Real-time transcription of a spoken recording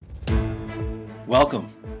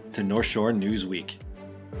Welcome to North Shore News Week.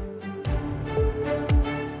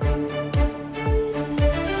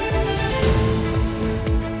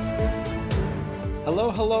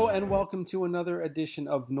 Hello, and welcome to another edition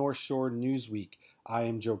of North Shore News Week. I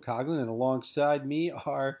am Joe Coughlin, and alongside me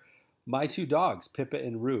are my two dogs, Pippa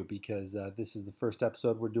and Rue, because this is the first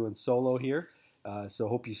episode we're doing solo here. So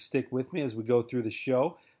hope you stick with me as we go through the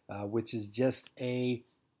show, which is just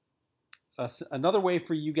another way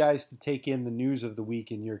for you guys to take in the news of the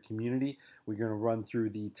week in your community. We're going to run through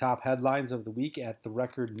the top headlines of the week at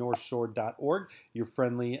therecordnorthshore.org, your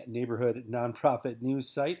friendly neighborhood nonprofit news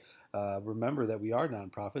site. Remember that we are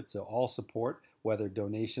nonprofit, so all support, whether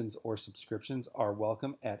donations or subscriptions, are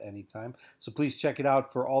welcome at any time. So please check it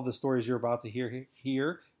out for all the stories you're about to hear,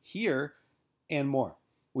 and more.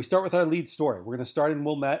 We start with our lead story. We're going to start in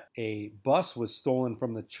Wilmette. A bus was stolen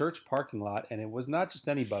from the church parking lot, and it was not just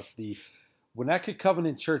any bus. The Winnetka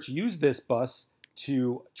Covenant Church used this bus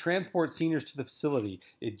to transport seniors to the facility.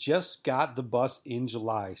 It just got the bus in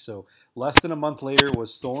July, so less than a month later it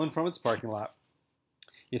was stolen from its parking lot.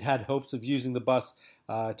 It had hopes of using the bus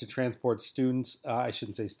to transport students, I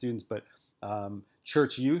shouldn't say students, but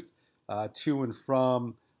church youth to and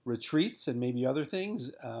from retreats and maybe other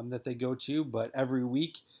things that they go to. But every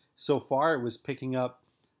week so far it was picking up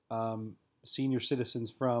senior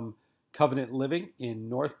citizens from Covenant Living in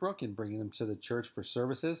Northbrook and bringing them to the church for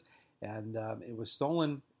services. And it was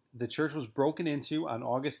stolen. The church was broken into on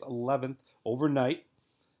August 11th overnight.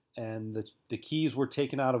 And the keys were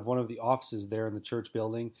taken out of one of the offices there in the church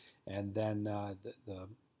building, and then the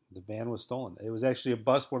van was stolen. It was actually a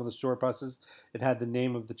bus, one of the short buses. It had the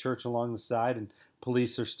name of the church along the side, and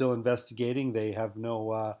police are still investigating. They have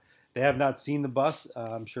not seen the bus.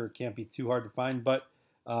 I'm sure it can't be too hard to find, but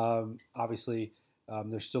obviously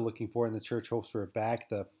they're still looking for it, and the church hopes for it back.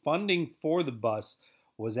 The funding for the bus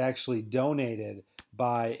was actually donated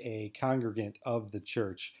by a congregant of the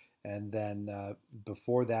church. And then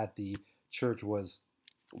before that, the church was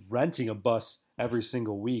renting a bus every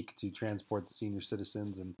single week to transport the senior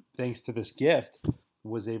citizens. And thanks to this gift,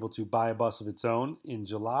 was able to buy a bus of its own in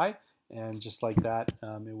July. And just like that,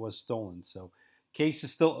 it was stolen. So case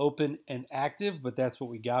is still open and active, but that's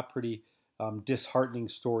what we got. Pretty disheartening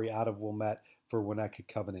story out of Wilmette for Winnetka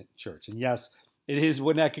Covenant Church. And yes, it is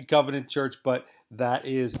Winnetka Covenant Church, but that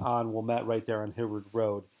is on Wilmette right there on Hillward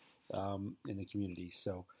Road in the community.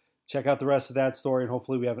 So check out the rest of that story, and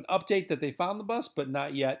hopefully we have an update that they found the bus, but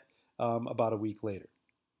not yet, about a week later.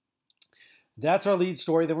 That's our lead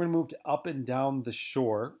story. Then we're going to move to up and down the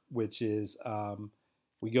shore, which is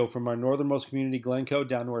we go from our northernmost community, Glencoe,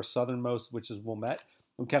 down to our southernmost, which is Wilmette.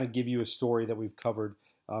 We'll kind of give you a story that we've covered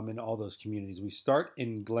in all those communities. We start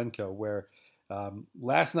in Glencoe, where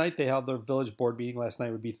last night they held their village board meeting. Last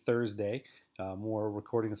night would be Thursday. We're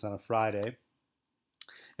recording this on a Friday.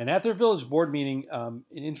 And at their village board meeting, an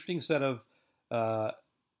interesting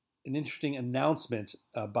announcement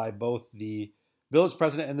by both the village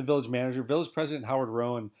president and the village manager. Village President Howard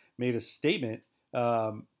Rowan made a statement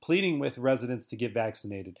pleading with residents to get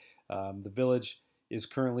vaccinated. The village is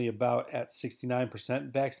currently about at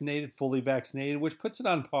 69% vaccinated, fully vaccinated, which puts it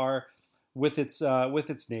on par with its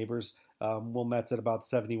neighbors. Wilmette's at about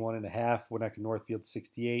 71.5, Winnetka Northfield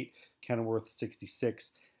 68, Kenilworth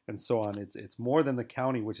 66. And so on. It's more than the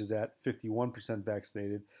county, which is at 51%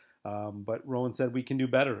 vaccinated. But Rowan said we can do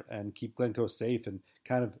better and keep Glencoe safe. And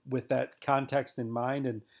kind of with that context in mind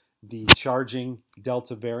and the charging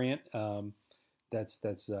Delta variant that's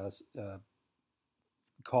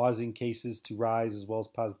causing cases to rise, as well as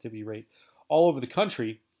positivity rate all over the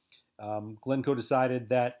country, Glencoe decided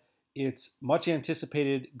that its much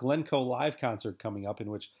anticipated Glencoe live concert coming up, in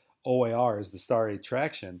which OAR is the star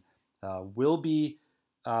attraction, will be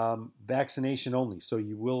vaccination only. So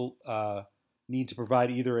you will need to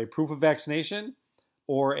provide either a proof of vaccination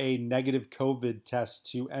or a negative COVID test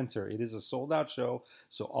to enter. It is a sold out show,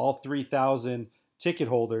 so all 3,000 ticket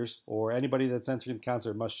holders or anybody that's entering the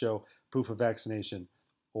concert must show proof of vaccination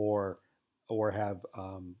or have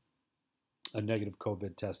a negative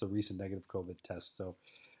COVID test, a recent negative COVID test. So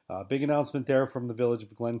big announcement there from the village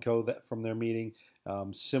of Glencoe from their meeting.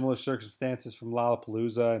 Similar circumstances from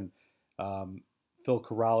Lollapalooza, and Phil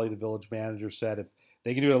Corrali, the village manager, said if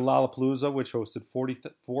they can do it at Lollapalooza, which hosted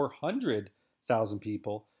 400,000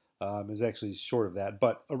 people, it was actually short of that,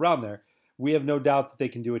 but around there, we have no doubt that they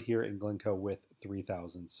can do it here in Glencoe with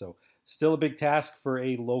 3,000. So still a big task for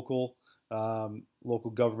a local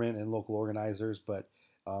government and local organizers, but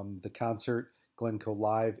the concert, Glencoe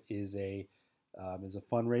Live, is a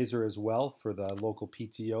fundraiser as well for the local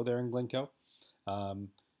PTO there in Glencoe.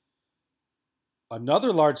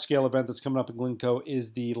 Another large-scale event that's coming up in Glencoe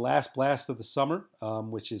is the Last Blast of the Summer,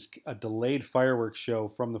 which is a delayed fireworks show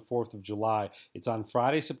from the 4th of July. It's on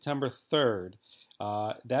Friday, September 3rd.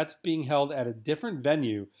 That's being held at a different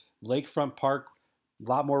venue, Lakefront Park. A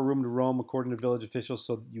lot more room to roam, according to village officials,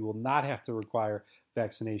 so you will not have to require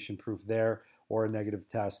vaccination proof there or a negative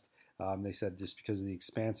test. They said just because of the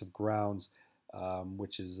expanse of grounds,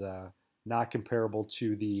 which is not comparable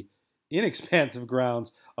to the inexpansive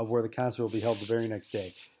grounds of where the concert will be held the very next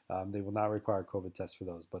day. They will not require COVID tests for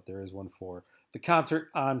those, but there is one for the concert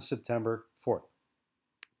on September 4th.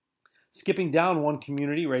 Skipping down one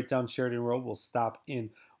community, right down Sheridan Road, we'll stop in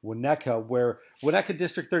Winnetka, where Winnetka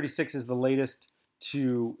District 36 is the latest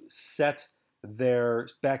to set their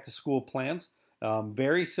back-to-school plans.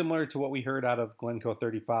 Very similar to what we heard out of Glencoe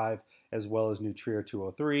 35, as well as New Trier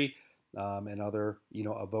 203. And other,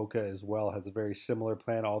 Avoca as well has a very similar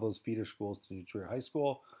plan, all those feeder schools to New Trier High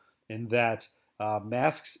School, in that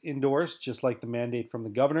masks indoors, just like the mandate from the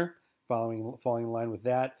governor, falling in line with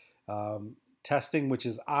that. Testing, which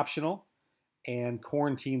is optional, and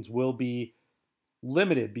quarantines will be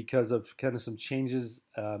limited because of kind of some changes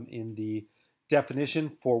in the definition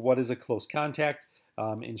for what is a close contact.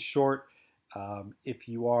 In short, if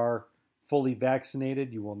you are fully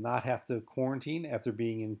vaccinated, you will not have to quarantine after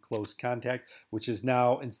being in close contact, which is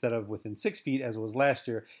now, instead of within 6 feet as it was last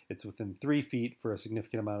year, it's within 3 feet for a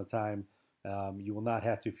significant amount of time. You will not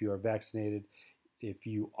have to if you are vaccinated. If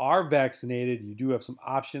you are vaccinated, you do have some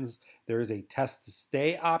options. There is a test to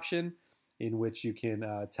stay option in which you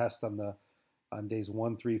can test on days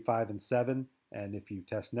 1, 3, 5, and 7. And if you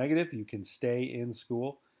test negative, you can stay in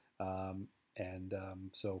school.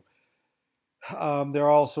 There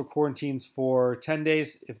are also quarantines for 10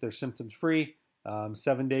 days if they're symptom-free,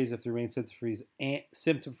 7 days if they remain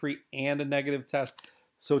symptom-free and a negative test.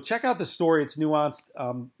 So check out the story. It's nuanced.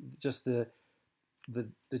 Just the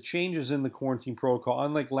changes in the quarantine protocol.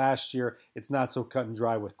 Unlike last year, it's not so cut and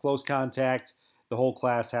dry with close contact. The whole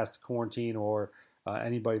class has to quarantine, or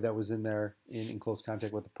anybody that was in there in close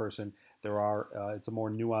contact with the person. It's a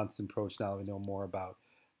more nuanced approach now that we know more about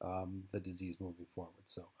the disease moving forward.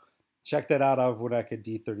 So check that out of Winnetka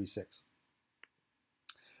D36.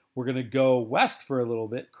 We're going to go west for a little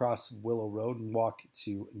bit, cross Willow Road, and walk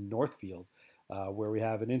to Northfield, where we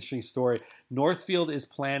have an interesting story. Northfield is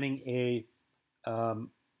planning a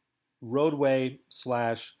roadway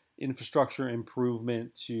 / infrastructure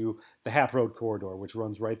improvement to the Hap Road corridor, which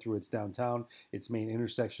runs right through its downtown. Its main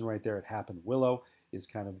intersection right there at Hap and Willow is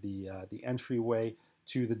kind of the entryway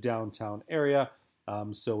to the downtown area.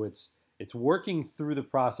 So it's working through the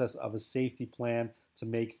process of a safety plan to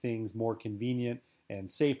make things more convenient and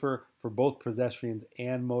safer for both pedestrians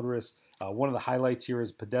and motorists. One of the highlights here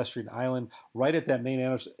is a pedestrian island right at that main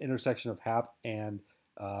intersection of Hap, and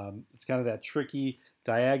it's kind of that tricky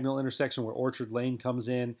diagonal intersection where Orchard Lane comes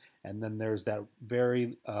in, and then there's that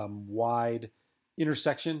very wide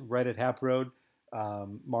intersection right at Hap Road.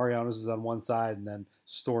 Mariano's is on one side, and then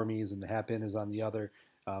Stormy's and the Hap Inn is on the other.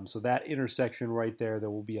 So that intersection right there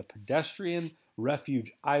will be a pedestrian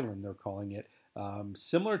refuge island, they're calling it.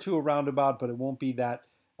 Similar to a roundabout, but it won't be that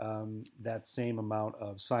same amount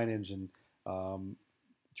of signage and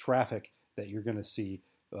traffic that you're going to see.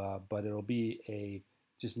 But it'll be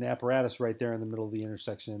just an apparatus right there in the middle of the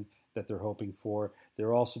intersection that they're hoping for. There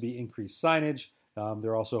will also be increased signage.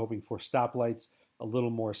 They're also hoping for stoplights a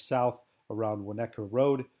little more south around Winnetka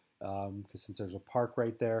Road, because since there's a park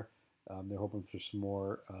right there, they're hoping for some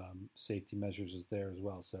more safety measures there as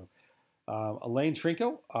well. So Elaine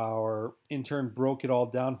Trinko, our intern, broke it all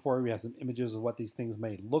down for you. We have some images of what these things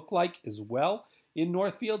may look like as well in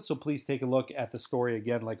Northfield. So please take a look at the story.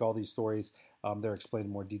 Again, like all these stories, they're explained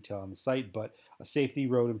in more detail on the site. But a safety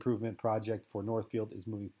road improvement project for Northfield is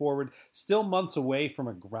moving forward. Still months away from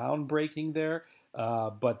a groundbreaking there,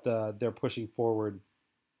 but they're pushing forward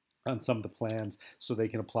on some of the plans so they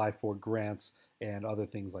can apply for grants and other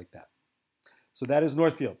things like that. So that is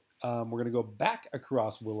Northfield. We're going to go back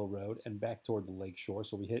across Willow Road and back toward the lake shore.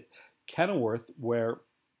 So we hit Kenilworth, where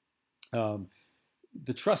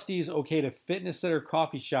the trustees okayed a fitness center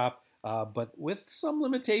coffee shop, but with some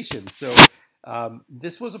limitations. So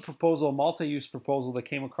this was a multi-use proposal that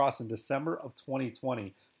came across in December of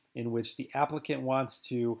 2020, in which the applicant wants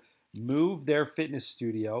to move their fitness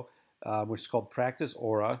studio, which is called Practice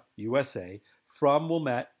Aura USA, from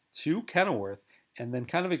Wilmette to Kenilworth, and then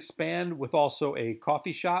kind of expand with also a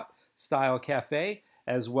coffee shop style cafe,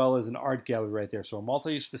 as well as an art gallery right there. So a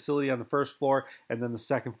multi-use facility on the first floor, and then the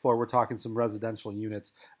second floor, we're talking some residential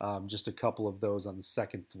units, just a couple of those on the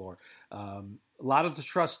second floor. A lot of the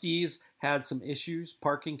trustees had some issues,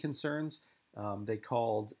 parking concerns. They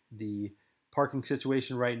called the parking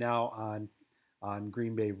situation right now on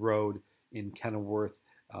Green Bay Road in Kenilworth,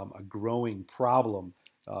 a growing problem.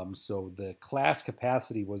 So the class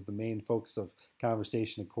capacity was the main focus of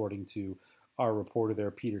conversation, according to our reporter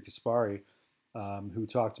there, Peter Kaspari, who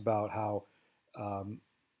talked about how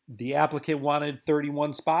the applicant wanted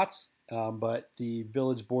 31 spots, but the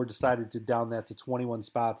village board decided to down that to 21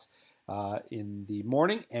 spots in the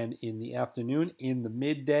morning, and in the afternoon. In the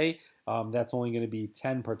midday, that's only going to be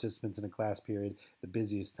 10 participants in a class period, the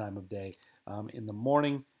busiest time of day. In the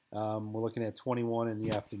morning, we're looking at 21, in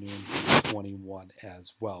the afternoon, 21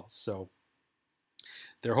 as well. So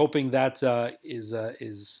they're hoping that is a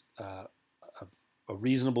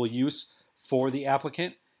reasonable use for the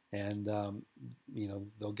applicant, and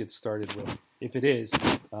they'll get started with. If it is,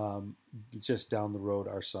 just down the road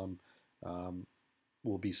are some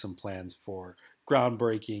will be some plans for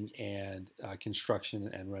groundbreaking and construction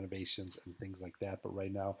and renovations and things like that. But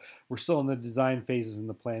right now, we're still in the design phases and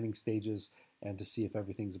the planning stages, and to see if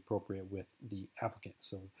everything's appropriate with the applicant.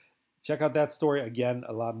 So check out that story. Again,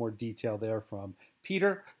 a lot more detail there from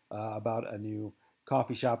Peter about a new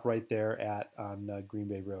coffee shop right there on Green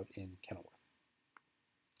Bay Road in Kenilworth.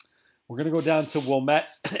 We're going to go down to Wilmette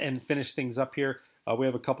and finish things up here. We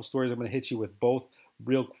have a couple stories. I'm going to hit you with both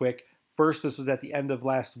real quick. First, this was at the end of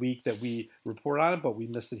last week that we reported on it, but we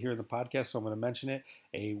missed it here in the podcast, so I'm going to mention it.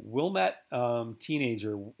 A Wilmette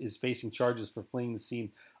teenager is facing charges for fleeing the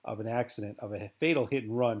scene of an accident of a fatal hit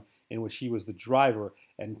and run in which he was the driver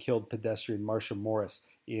and killed pedestrian Marsha Morris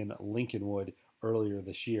in Lincolnwood earlier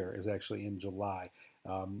this year. It was actually in July.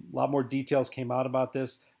 A lot more details came out about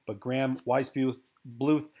this, but Graham Weisbluth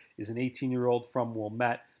is an 18-year-old from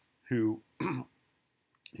Wilmette who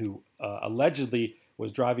allegedly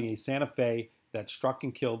was driving a Santa Fe that struck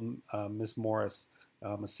and killed Miss Morris,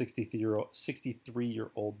 a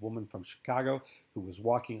 63-year-old woman from Chicago who was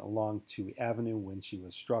walking along Toohey Avenue when she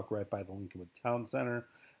was struck right by the Lincolnwood Town Center.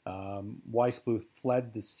 Weisbluth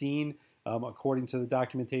fled the scene, according to the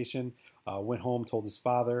documentation, went home, told his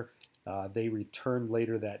father. They returned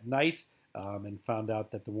later that night and found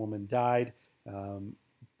out that the woman died,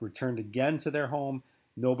 returned again to their home.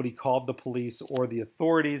 Nobody called the police or the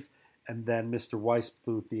authorities, and then Mr.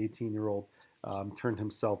 Weisbluth, the 18-year-old, turned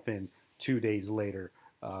himself in 2 days later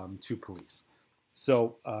to police.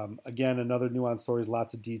 So, again, another nuanced story,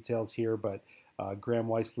 lots of details here, but Graham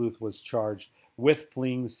Weisbluth was charged with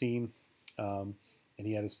fleeing the scene, and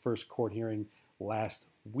he had his first court hearing last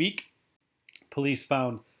week. Police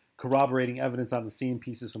found corroborating evidence on the scene,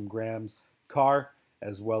 pieces from Graham's car,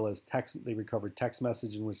 as well as they recovered text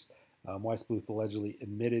message in which Weisbluth allegedly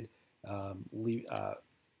admitted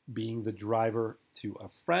being the driver to a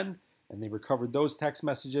friend, and they recovered those text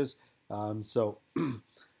messages. So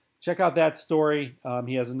check out that story.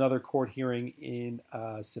 He has another court hearing in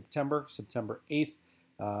September 8th.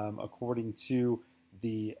 According to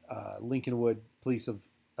the Lincolnwood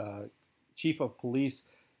Chief of Police,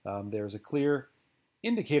 there's a clear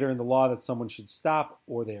indicator in the law that someone should stop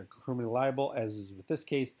or they are criminally liable, as is with this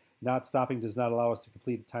case. Not stopping does not allow us to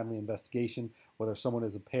complete a timely investigation. Whether someone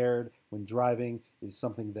is impaired when driving is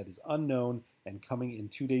something that is unknown, and coming in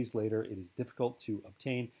 2 days later, it is difficult to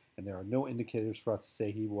obtain, and there are no indicators for us to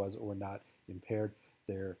say he was or not impaired.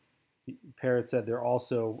 Parrott said there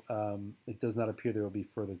also, it does not appear there will be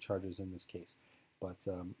further charges in this case. But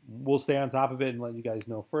we'll stay on top of it and let you guys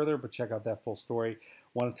know further, but check out that full story.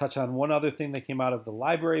 Want to touch on one other thing that came out of the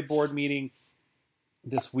library board meeting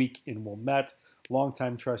this week in Wilmette.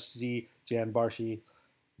 Longtime trustee Jan Barshi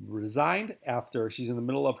resigned after she's in the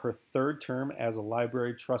middle of her third term as a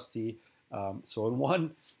library trustee. So in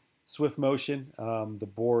one swift motion, the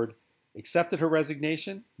board accepted her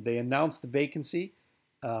resignation. They announced the vacancy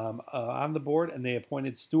on the board, and they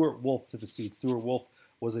appointed Stuart Wolf to the seat. Stuart Wolf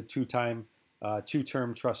was a two-term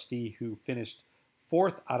trustee who finished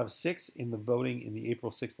 4th out of 6 in the voting in the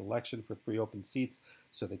April 6th election for 3 open seats.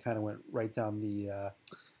 So they kind of went right down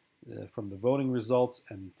from the voting results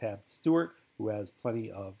and tabbed Stuart, who has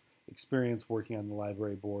plenty of experience working on the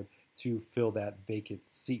library board, to fill that vacant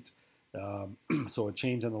seat. So a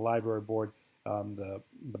change on the library board. The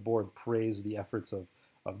board praised the efforts of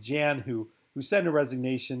Jan, who sent a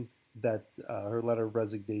resignation her letter of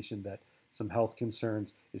resignation that some health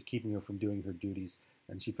concerns is keeping her from doing her duties,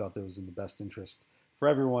 and she felt it was in the best interest for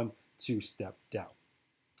everyone to step down.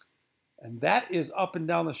 And that is up and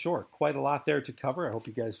down the shore. Quite a lot there to cover. I hope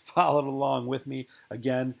you guys followed along with me.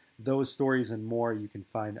 Again, those stories and more you can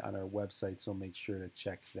find on our website, so make sure to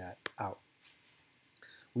check that out.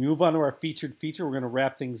 We move on to our featured feature. We're going to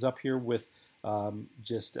wrap things up here with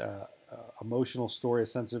just an emotional story, a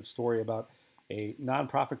sensitive story about a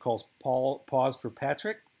nonprofit called Paws for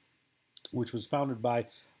Patrick. which was founded by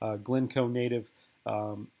Glencoe native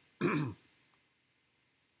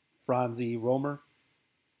Franzi Romer.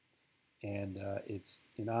 And it's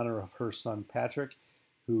in honor of her son Patrick,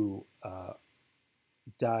 who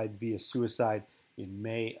died via suicide in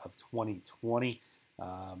May of 2020.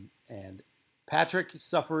 And Patrick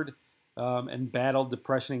suffered and battled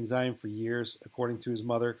depression, anxiety for years, according to his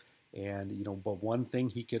mother. And but one thing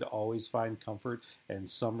he could always find comfort and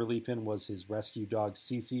some relief in was his rescue dog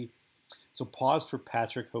Cece. So Paws for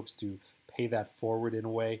Patrick hopes to pay that forward in a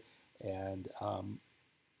way and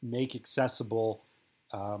make accessible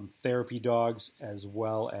therapy dogs, as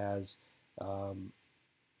well as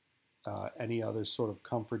any other sort of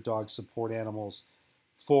comfort dog support animals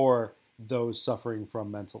for those suffering from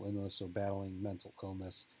mental illness or battling mental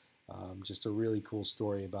illness. Just a really cool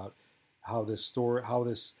story about how this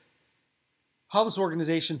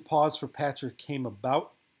organization Paws for Patrick came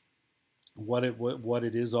about, what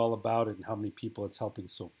it is all about, and how many people it's helping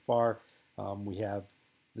so far.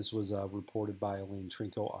 This was reported by Elaine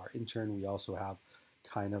Trinko, our intern. We also have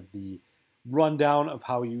kind of the rundown of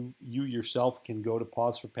how you yourself can go to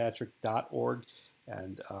pawsforpatrick.org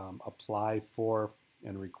and apply for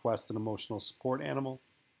and request an emotional support animal.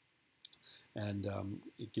 And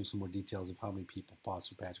it gives some more details of how many people Paws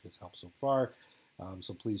for Patrick has helped so far.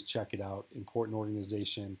 So please check it out. Important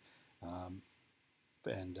organization,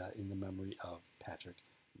 and in the memory of Patrick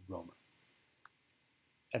Romer.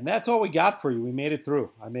 And that's all we got for you. We made it through.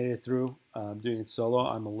 I made it through. I'm doing it solo.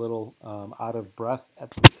 I'm a little out of breath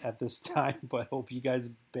at this time, but hope you guys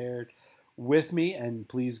bear with me. And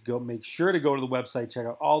please make sure to go to the website, check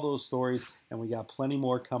out all those stories, and we got plenty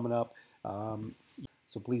more coming up.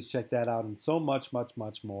 So please check that out and so much, much,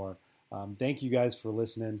 much more. Thank you guys for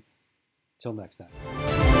listening. Till next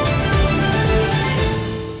time.